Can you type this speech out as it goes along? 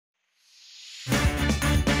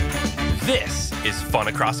This is Fun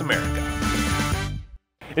Across America.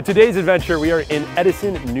 In today's adventure, we are in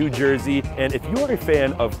Edison, New Jersey, and if you are a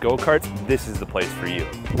fan of go-karts, this is the place for you.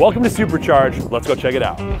 Welcome to Supercharged. Let's go check it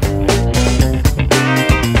out.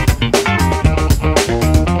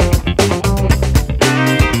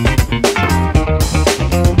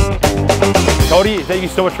 Cody, thank you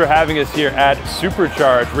so much for having us here at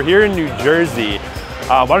Supercharged. We're here in New Jersey.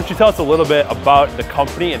 Why don't you tell us a little bit about the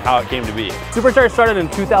company and how it came to be? Supercharged started in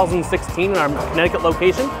 2016 in our Connecticut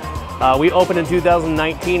location. We opened in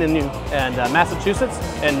 2019 in Massachusetts,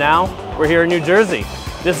 and now we're here in New Jersey.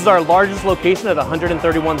 This is our largest location at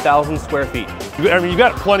 131,000 square feet. I mean, you've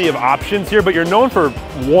got plenty of options here, but you're known for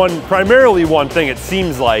primarily one thing, it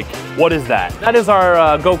seems like. What is that? That is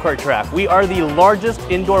our go-kart track. We are the largest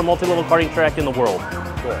indoor multi-level karting track in the world.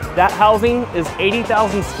 Cool. That housing is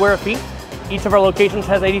 80,000 square feet. Each of our locations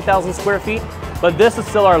has 80,000 square feet, but this is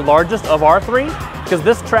still our largest of our three, because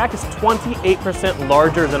this track is 28%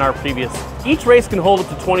 larger than our previous. Each race can hold up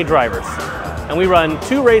to 20 drivers, and we run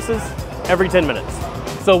 2 races every 10 minutes.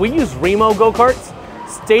 So we use Remo go-karts,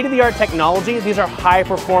 state-of-the-art technology. These are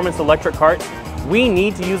high-performance electric carts. We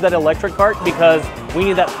need to use that electric cart because we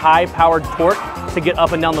need that high-powered torque to get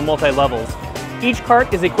up and down the multi-levels. Each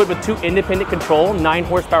cart is equipped with 2 independent control,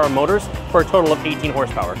 9-horsepower motors for a total of 18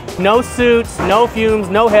 horsepower. No suits, no fumes,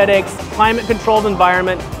 no headaches, climate-controlled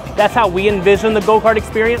environment. That's how we envision the go-kart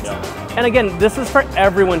experience. Yeah. And again, this is for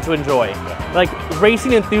everyone to enjoy. Yeah. Like,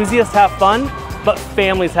 racing enthusiasts have fun, but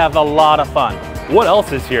families have a lot of fun. What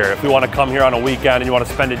else is here? If we want to come here on a weekend and you want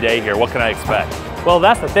to spend a day here, what can I expect? Well,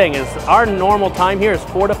 that's the thing, is our normal time here is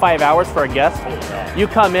 4 to 5 hours for a guest. You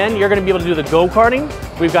come in, you're going to be able to do the go-karting.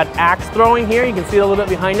 We've got axe throwing here. You can see it a little bit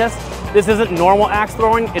behind us. This isn't normal axe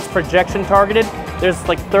throwing, it's projection targeted. There's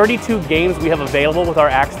like 32 games we have available with our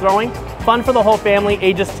axe throwing. Fun for the whole family,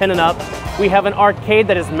 ages 10 and up. We have an arcade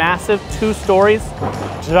that is massive, 2 stories,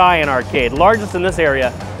 giant arcade, largest in this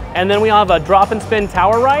area. And then we have a drop and spin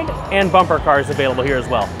tower ride and bumper cars available here as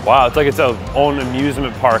well. Wow, it's like its own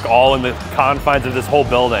amusement park all in the confines of this whole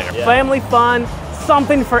building. Yeah. Family fun,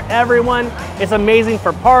 something for everyone. It's amazing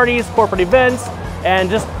for parties, corporate events, and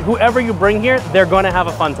just whoever you bring here, they're gonna have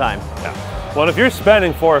a fun time. Yeah. Well, if you're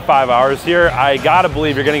spending 4 or 5 hours here, I gotta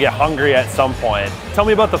believe you're gonna get hungry at some point. Tell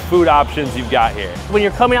me about the food options you've got here. When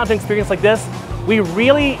you're coming out to an experience like this,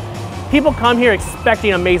 people come here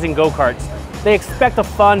expecting amazing go-karts. They expect a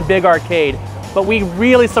fun, big arcade, but we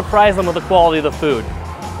really surprise them with the quality of the food.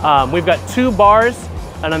 We've got 2 bars,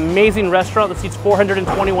 an amazing restaurant that seats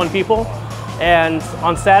 421 people, and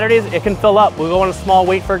on Saturdays, it can fill up. We go on a small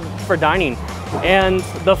wait for dining, and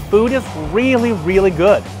the food is really, really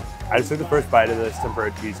good. I just took the first bite of this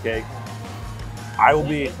tempura cheesecake. I will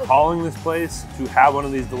be calling this place to have one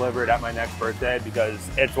of these delivered at my next birthday because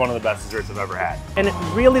it's one of the best desserts I've ever had. And it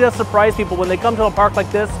really does surprise people when they come to a park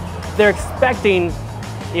like this. They're expecting,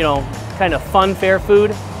 you know, kind of fun fare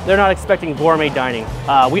food. They're not expecting gourmet dining.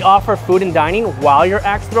 We offer food and dining while you're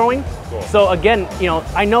axe throwing. Cool. So again, you know,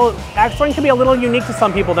 I know axe throwing can be a little unique to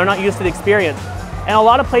some people. They're not used to the experience. And a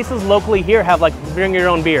lot of places locally here have like bring your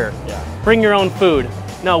own beer, bring your own food.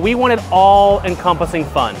 No, we wanted all-encompassing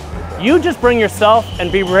fun. You just bring yourself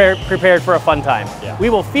and be prepared for a fun time. Yeah. We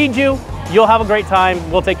will feed you. You'll have a great time.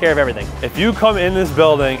 We'll take care of everything. If you come in this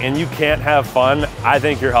building and you can't have fun, I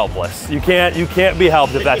think you're helpless. You can't be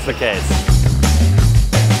helped if that's the case.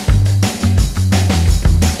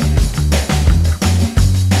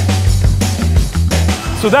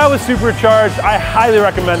 So that was Supercharged. I highly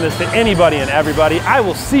recommend this to anybody and everybody. I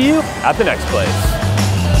will see you at the next place.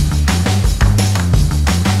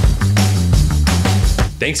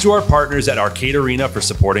 Thanks to our partners at Arcade Arena for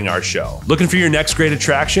supporting our show. Looking for your next great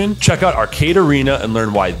attraction? Check out Arcade Arena and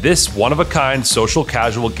learn why this one-of-a-kind social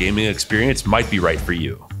casual gaming experience might be right for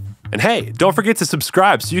you. And hey, don't forget to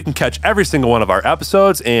subscribe so you can catch every single one of our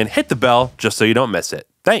episodes and hit the bell just so you don't miss it.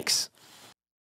 Thanks.